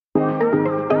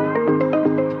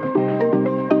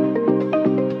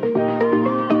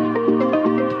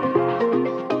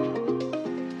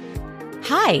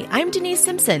Hi, I'm Denise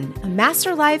Simpson, a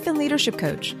master life and leadership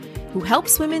coach who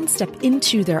helps women step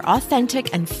into their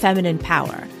authentic and feminine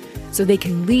power so they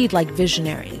can lead like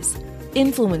visionaries,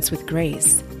 influence with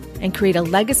grace, and create a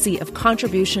legacy of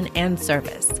contribution and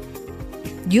service.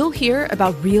 You'll hear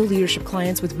about real leadership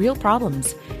clients with real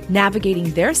problems,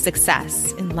 navigating their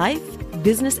success in life,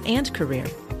 business, and career.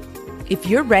 If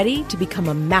you're ready to become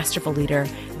a masterful leader,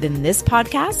 then this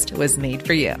podcast was made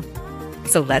for you.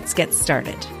 So let's get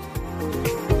started.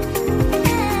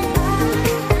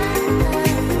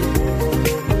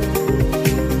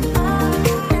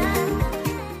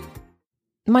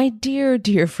 My dear,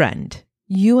 dear friend,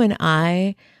 you and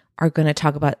I are going to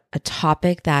talk about a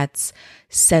topic that's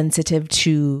sensitive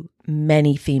to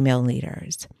many female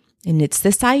leaders. And it's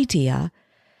this idea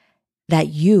that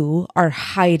you are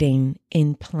hiding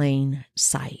in plain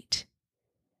sight.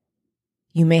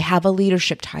 You may have a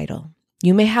leadership title.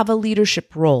 You may have a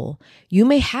leadership role. You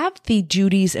may have the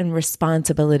duties and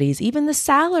responsibilities, even the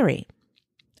salary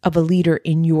of a leader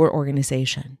in your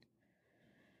organization.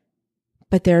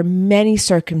 But there are many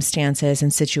circumstances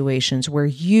and situations where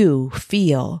you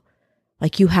feel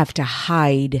like you have to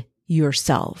hide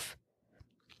yourself.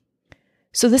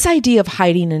 So this idea of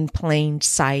hiding in plain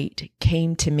sight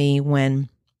came to me when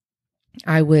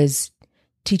I was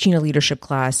teaching a leadership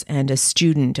class and a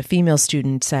female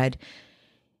student said,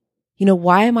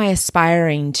 why am I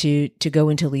aspiring to go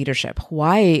into leadership?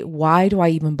 Why do I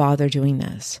even bother doing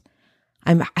this?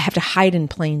 I have to hide in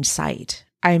plain sight.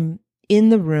 I'm in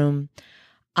the room.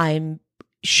 I'm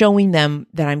showing them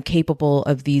that I'm capable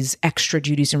of these extra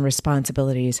duties and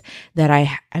responsibilities, that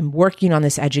I'm working on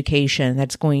this education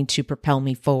that's going to propel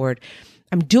me forward.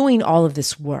 I'm doing all of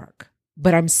this work,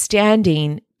 but I'm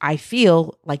standing, I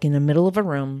feel like in the middle of a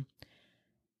room,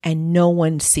 and no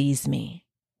one sees me.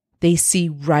 They see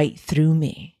right through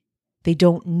me. They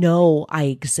don't know I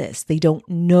exist. They don't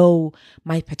know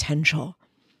my potential.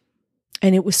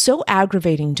 And it was so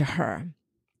aggravating to her.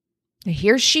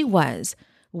 Here she was,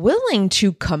 willing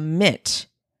to commit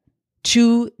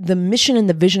to the mission and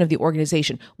the vision of the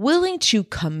organization, willing to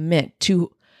commit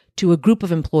to a group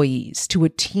of employees, to a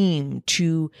team,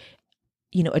 to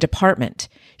a department.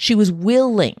 She was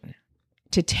willing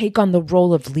to take on the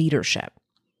role of leadership,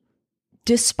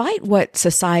 despite what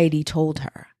society told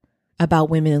her about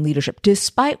women in leadership,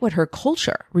 despite what her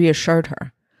culture reassured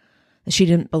her, that she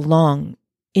didn't belong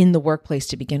in the workplace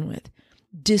to begin with,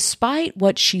 despite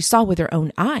what she saw with her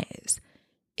own eyes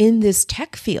in this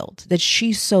tech field that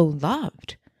she so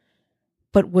loved,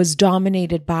 but was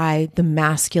dominated by the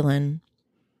masculine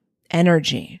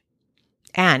energy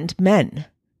and men.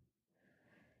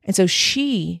 And so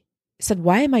she said,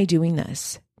 why am I doing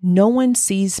this? No one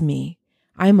sees me.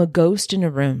 I'm a ghost in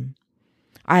a room.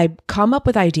 I come up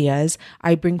with ideas.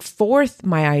 I bring forth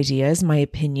my ideas, my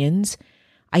opinions.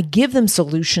 I give them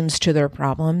solutions to their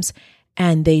problems,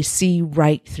 and they see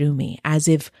right through me, as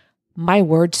if my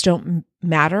words don't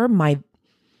matter,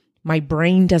 my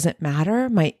brain doesn't matter,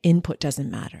 my input doesn't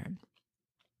matter.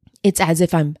 It's as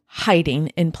if I'm hiding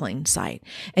in plain sight.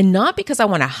 And not because I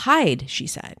want to hide, she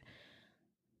said.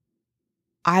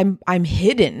 I'm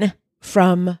hidden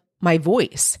from my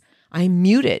voice. I'm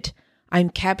muted. I'm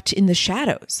kept in the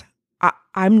shadows.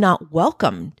 I'm not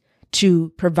welcome to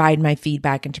provide my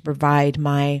feedback and to provide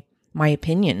my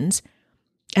opinions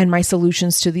and my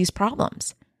solutions to these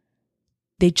problems.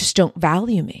 They just don't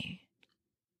value me.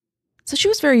 So she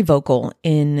was very vocal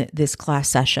in this class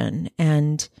session,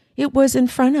 and it was in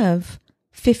front of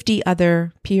 50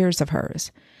 other peers of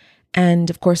hers. And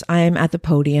of course, I am at the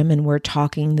podium and we're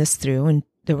talking this through, and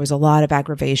there was a lot of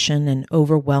aggravation and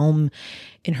overwhelm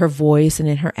in her voice and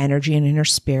in her energy and in her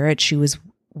spirit. She was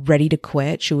ready to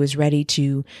quit. She was ready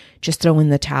to just throw in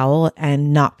the towel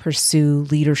and not pursue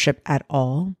leadership at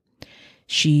all.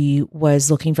 She was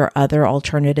looking for other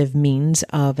alternative means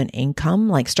of an income,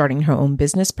 like starting her own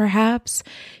business, perhaps,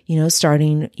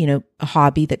 starting, a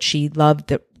hobby that she loved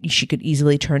that she could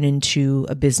easily turn into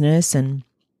a business. And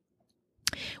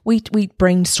we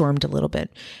brainstormed a little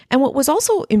bit. And what was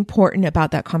also important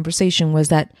about that conversation was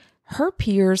that her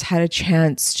peers had a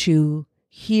chance to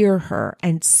hear her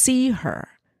and see her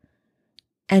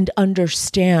and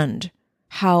understand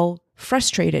how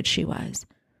frustrated she was.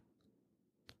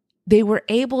 They were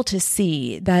able to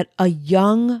see that a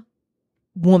young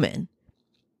woman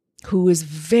who is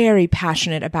very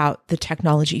passionate about the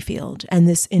technology field and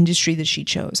this industry that she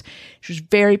chose, she was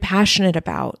very passionate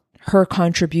about her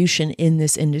contribution in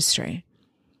this industry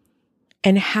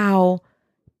and how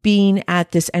being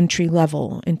at this entry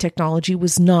level in technology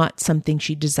was not something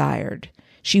she desired.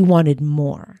 She wanted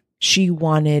more. She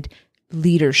wanted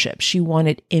leadership. She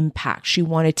wanted impact. She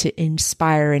wanted to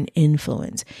inspire and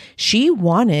influence. She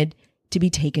wanted to be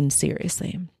taken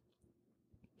seriously.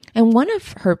 And one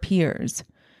of her peers,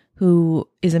 who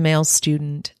is a male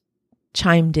student,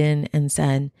 chimed in and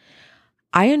said,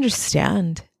 I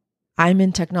understand. I'm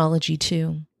in technology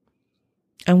too.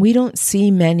 And we don't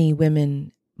see many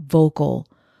women vocal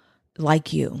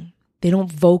like you. They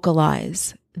don't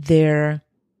vocalize their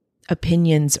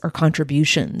opinions or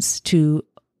contributions to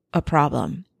a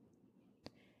problem.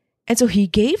 And so he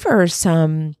gave her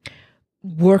some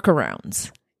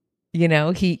workarounds.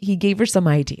 He gave her some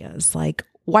ideas like,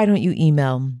 why don't you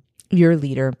email your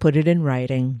leader, put it in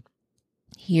writing?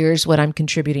 Here's what I'm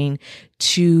contributing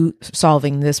to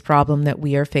solving this problem that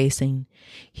we are facing.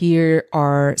 Here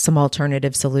are some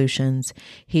alternative solutions.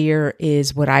 Here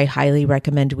is what I highly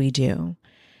recommend we do.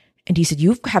 And he said,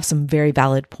 you have some very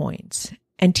valid points.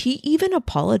 And he even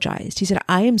apologized. He said,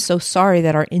 I am so sorry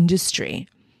that our industry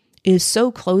is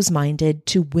so close-minded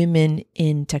to women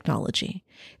in technology,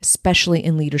 especially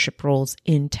in leadership roles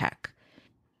in tech.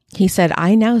 He said,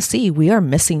 I now see we are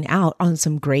missing out on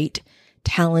some great,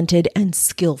 talented, and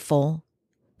skillful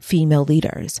female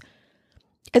leaders.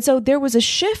 And so there was a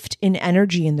shift in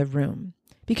energy in the room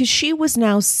because she was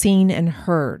now seen and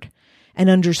heard and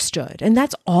understood. And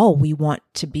that's all we want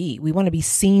to be. We want to be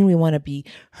seen. We want to be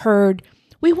heard.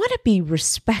 We want to be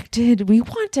respected. We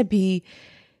want to be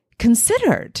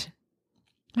considered,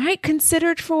 right?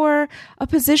 Considered for a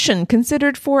position,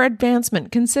 considered for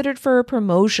advancement, considered for a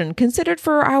promotion, considered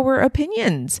for our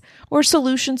opinions or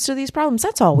solutions to these problems.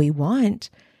 That's all we want.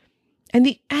 And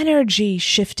the energy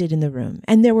shifted in the room,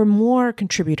 and there were more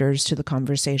contributors to the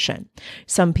conversation.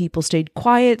 Some people stayed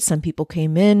quiet. Some people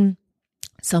came in.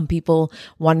 Some people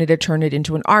wanted to turn it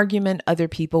into an argument. Other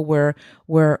people were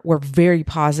very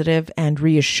positive and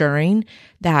reassuring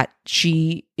that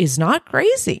she is not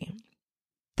crazy,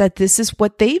 that this is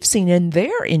what they've seen in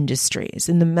their industries,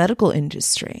 in the medical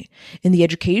industry, in the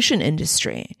education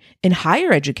industry, in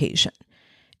higher education,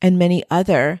 and many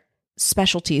other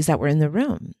specialties that were in the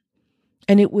room.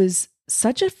 And it was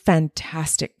such a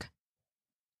fantastic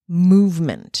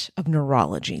movement of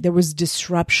neurology. There was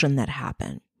disruption that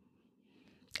happened.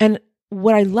 And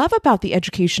what I love about the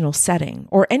educational setting,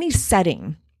 or any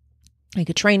setting, like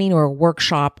a training or a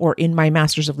workshop, or in my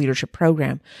Masters of Leadership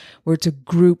program, where it's a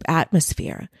group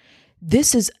atmosphere,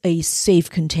 this is a safe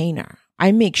container.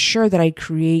 I make sure that I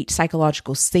create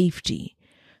psychological safety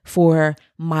for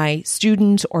my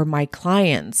students or my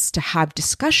clients to have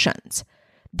discussions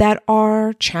that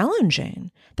are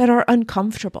challenging, that are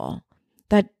uncomfortable,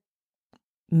 that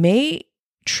may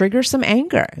trigger some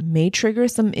anger, may trigger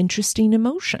some interesting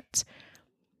emotions.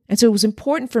 And so it was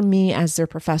important for me as their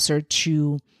professor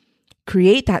to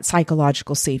create that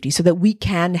psychological safety so that we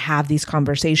can have these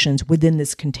conversations within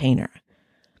this container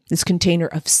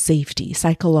of safety,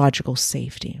 psychological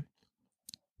safety.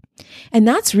 And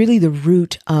that's really the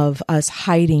root of us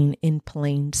hiding in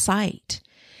plain sight,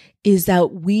 is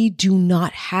that we do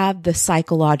not have the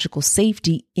psychological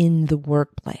safety in the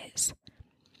workplace.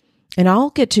 And I'll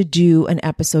get to do an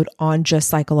episode on just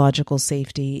psychological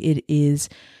safety. It is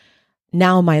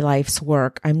now my life's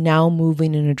work. I'm now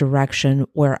moving in a direction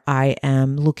where I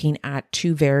am looking at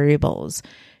two variables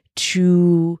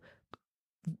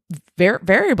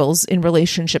in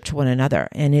relationship to one another.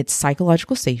 And it's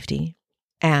psychological safety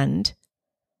and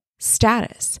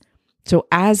status. So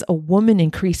as a woman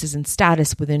increases in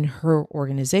status within her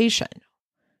organization,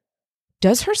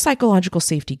 does her psychological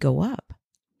safety go up?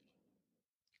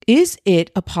 Is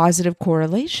it a positive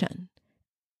correlation?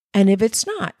 And if it's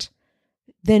not,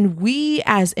 then we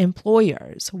as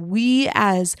employers, we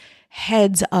as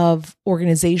heads of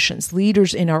organizations,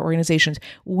 leaders in our organizations,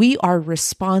 we are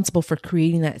responsible for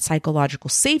creating that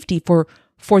psychological safety for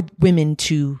women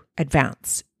to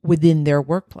advance within their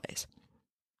workplace.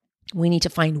 We need to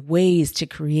find ways to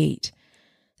create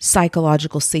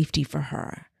psychological safety for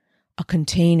her, a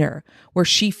container where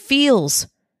she feels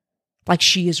like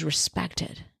she is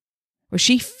respected, where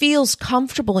she feels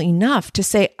comfortable enough to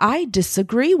say, I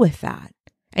disagree with that.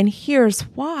 And here's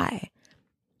why.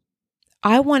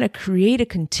 I want to create a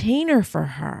container for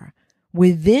her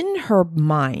within her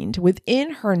mind,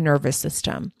 within her nervous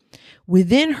system,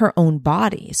 within her own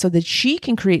body, so that she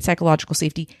can create psychological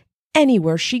safety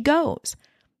anywhere she goes.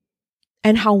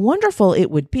 And how wonderful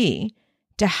it would be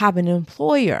to have an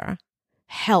employer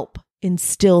help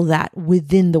instill that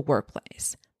within the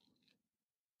workplace.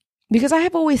 Because I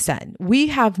have always said, we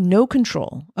have no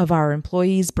control of our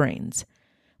employees' brains.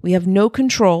 We have no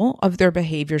control of their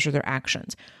behaviors or their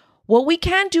actions. What we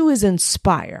can do is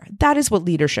inspire. That is what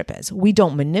leadership is. We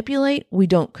don't manipulate. We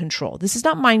don't control. This is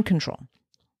not mind control.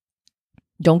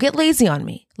 Don't get lazy on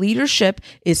me. Leadership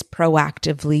is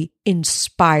proactively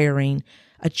inspiring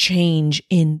a change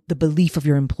in the belief of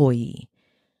your employee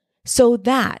so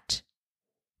that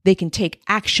they can take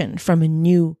action from a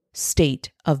new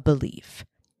state of belief.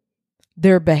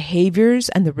 Their behaviors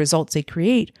and the results they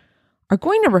create are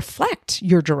going to reflect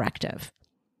your directive.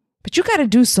 But you got to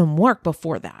do some work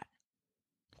before that.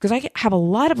 Because I have a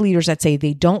lot of leaders that say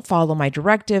they don't follow my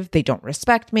directive, they don't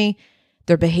respect me,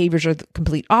 their behaviors are the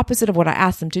complete opposite of what I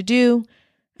asked them to do.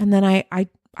 And then I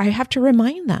have to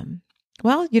remind them,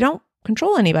 well, you don't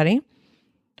control anybody,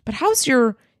 but how's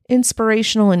your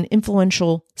inspirational and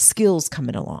influential skills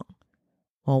coming along?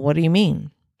 Well, what do you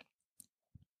mean?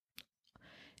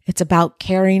 It's about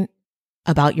caring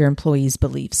about your employees'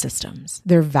 belief systems,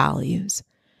 their values,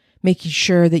 making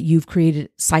sure that you've created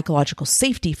psychological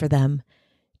safety for them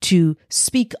to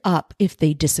speak up if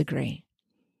they disagree,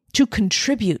 to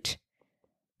contribute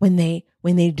when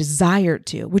they desire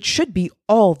to, which should be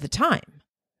all the time.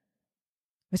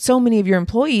 But so many of your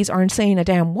employees aren't saying a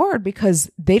damn word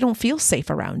because they don't feel safe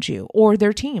around you or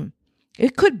their team.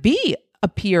 It could be a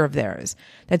peer of theirs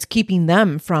that's keeping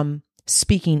them from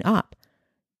speaking up.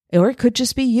 Or it could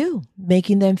just be you,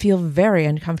 making them feel very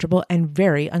uncomfortable and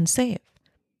very unsafe.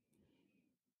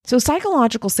 So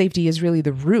psychological safety is really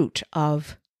the root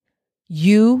of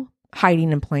you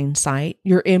hiding in plain sight,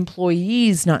 your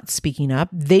employees not speaking up,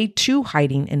 they too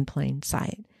hiding in plain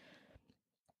sight.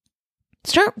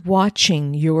 Start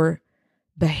watching your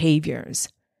behaviors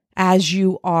as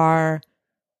you are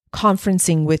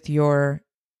conferencing with your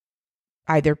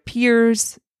either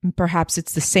peers, perhaps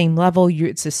it's the same level,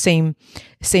 it's the same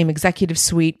executive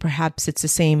suite, perhaps it's the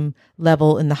same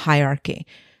level in the hierarchy.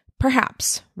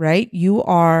 Perhaps, right? You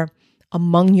are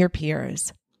among your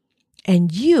peers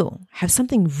and you have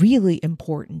something really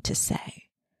important to say,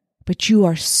 but you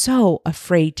are so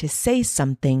afraid to say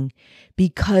something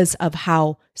because of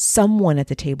how someone at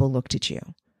the table looked at you,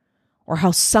 or how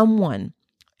someone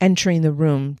entering the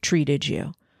room treated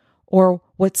you, or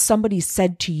what somebody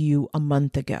said to you a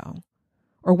month ago,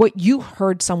 or what you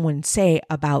heard someone say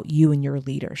about you and your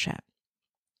leadership.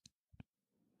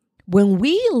 When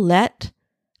we let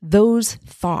those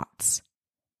thoughts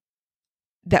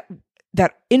that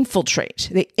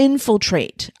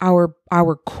infiltrate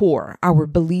our core, our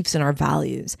beliefs and our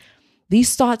values,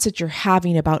 these thoughts that you're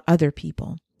having about other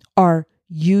people are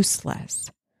useless.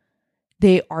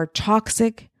 They are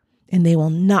toxic and they will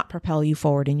not propel you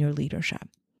forward in your leadership.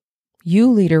 You,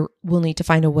 leader, will need to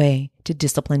find a way to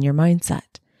discipline your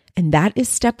mindset. And that is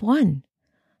step one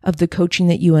of the coaching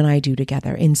that you and I do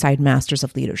together inside Masters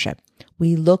of Leadership.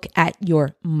 We look at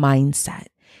your mindset,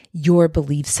 your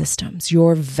belief systems,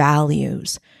 your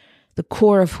values, the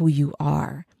core of who you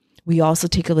are. We also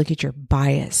take a look at your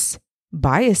biases,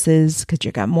 because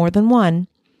you got more than one,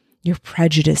 your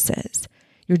prejudices,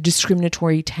 your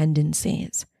discriminatory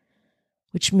tendencies,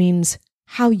 which means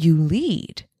how you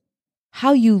lead.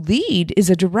 How you lead is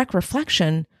a direct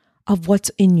reflection of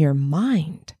what's in your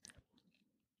mind.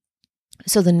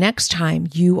 So the next time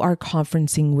you are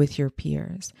conferencing with your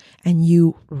peers and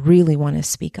you really want to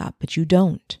speak up, but you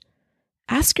don't,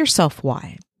 ask yourself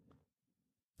why.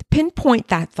 Pinpoint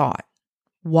that thought.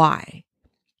 Why?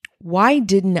 Why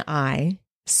didn't I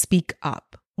speak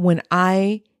up when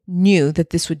I knew that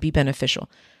this would be beneficial,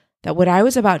 that what I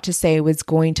was about to say was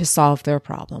going to solve their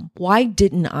problem? Why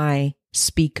didn't I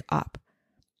speak up?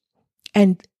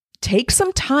 And take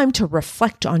some time to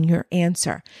reflect on your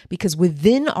answer, because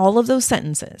within all of those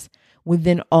sentences,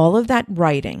 within all of that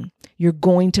writing, you're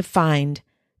going to find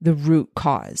the root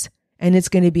cause. And it's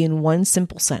going to be in one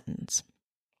simple sentence.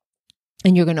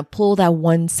 And you're going to pull that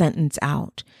one sentence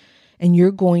out and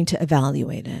you're going to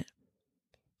evaluate it.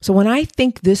 So when I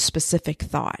think this specific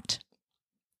thought,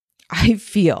 I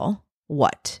feel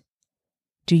what?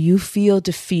 Do you feel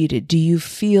defeated? Do you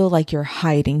feel like you're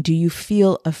hiding? Do you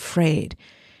feel afraid?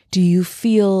 Do you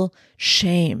feel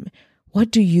shame?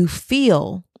 What do you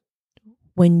feel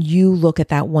when you look at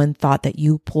that one thought that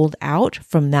you pulled out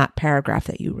from that paragraph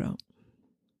that you wrote?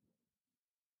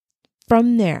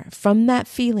 From there, from that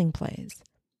feeling place,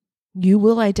 you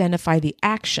will identify the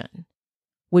action,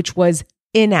 which was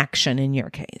inaction in your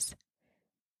case.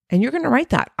 And you're going to write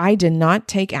that. I did not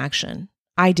take action.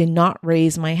 I did not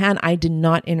raise my hand. I did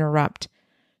not interrupt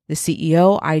the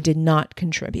CEO. I did not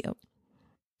contribute.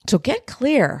 So get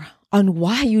clear on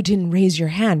why you didn't raise your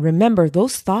hand. Remember,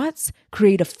 those thoughts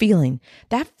create a feeling.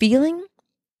 That feeling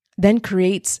then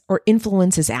creates or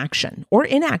influences action or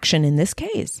inaction in this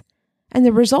case. And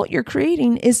the result you're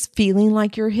creating is feeling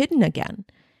like you're hidden again,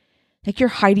 like you're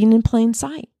hiding in plain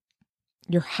sight.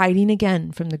 You're hiding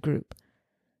again from the group.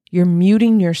 You're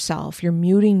muting yourself. You're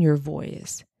muting your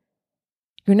voice.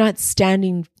 You're not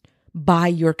standing by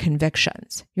your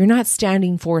convictions. You're not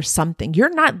standing for something.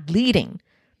 You're not leading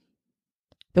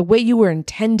the way you were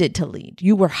intended to lead.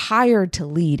 You were hired to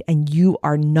lead, and you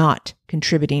are not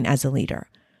contributing as a leader.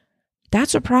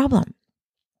 That's a problem.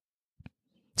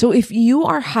 So if you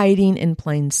are hiding in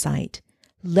plain sight,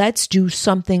 let's do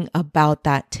something about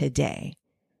that today.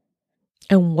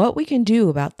 And what we can do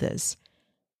about this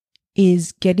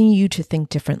is getting you to think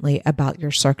differently about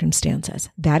your circumstances.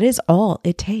 That is all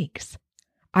it takes.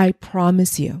 I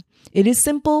promise you. It is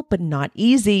simple, but not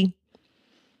easy.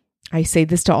 I say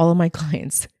this to all of my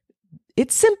clients.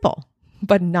 It's simple,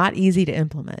 but not easy to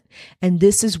implement. And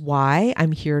this is why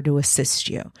I'm here to assist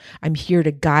you. I'm here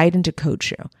to guide and to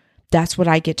coach you. That's what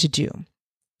I get to do.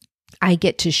 I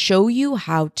get to show you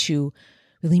how to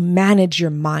really manage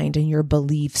your mind and your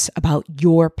beliefs about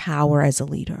your power as a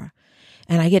leader.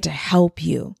 And I get to help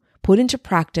you put into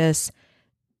practice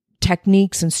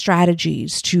techniques and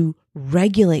strategies to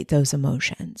regulate those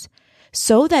emotions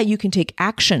so that you can take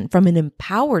action from an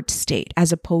empowered state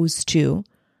as opposed to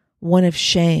one of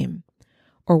shame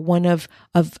or one of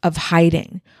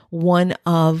hiding, one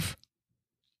of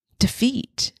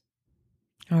defeat.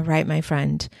 All right, my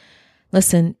friend,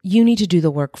 listen, you need to do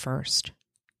the work first,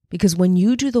 because when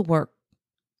you do the work,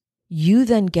 you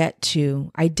then get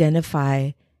to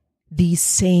identify these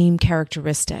same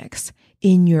characteristics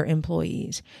in your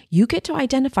employees. You get to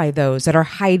identify those that are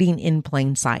hiding in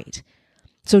plain sight.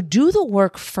 So do the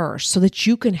work first so that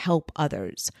you can help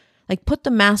others. Like put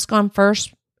the mask on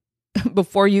first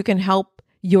before you can help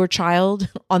your child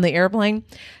on the airplane.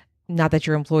 Not that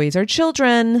your employees are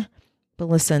children, but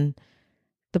listen,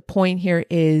 the point here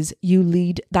is you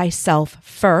lead thyself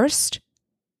first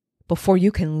before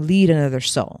you can lead another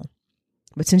soul.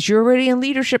 But since you're already in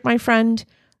leadership, my friend,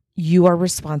 you are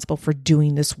responsible for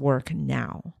doing this work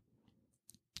now.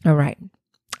 All right.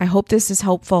 I hope this is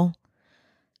helpful.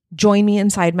 Join me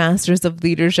inside Masters of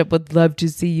Leadership. Would love to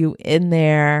see you in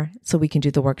there so we can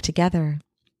do the work together.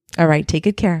 All right. Take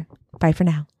good care. Bye for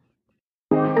now.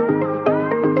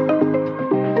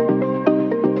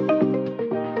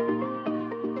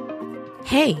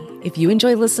 Hey, if you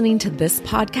enjoy listening to this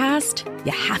podcast,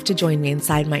 you have to join me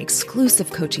inside my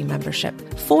exclusive coaching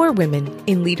membership for women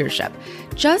in leadership,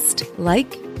 just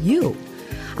like you.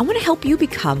 I want to help you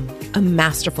become a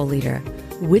masterful leader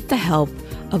with the help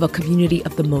of a community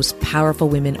of the most powerful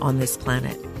women on this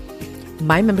planet.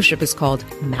 My membership is called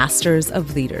Masters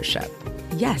of Leadership.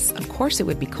 Yes, of course it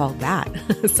would be called that.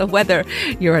 So whether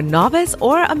you're a novice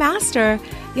or a master,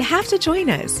 you have to join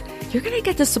us. You're going to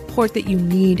get the support that you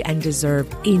need and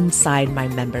deserve inside my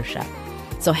membership.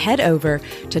 So head over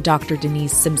to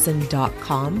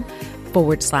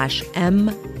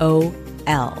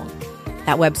drdenisesimpson.com/MOL.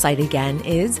 That website again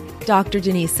is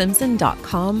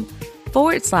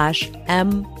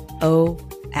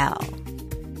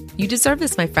drdenisesimpson.com/MOL. You deserve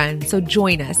this, my friend. So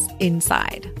join us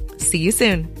inside. See you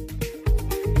soon.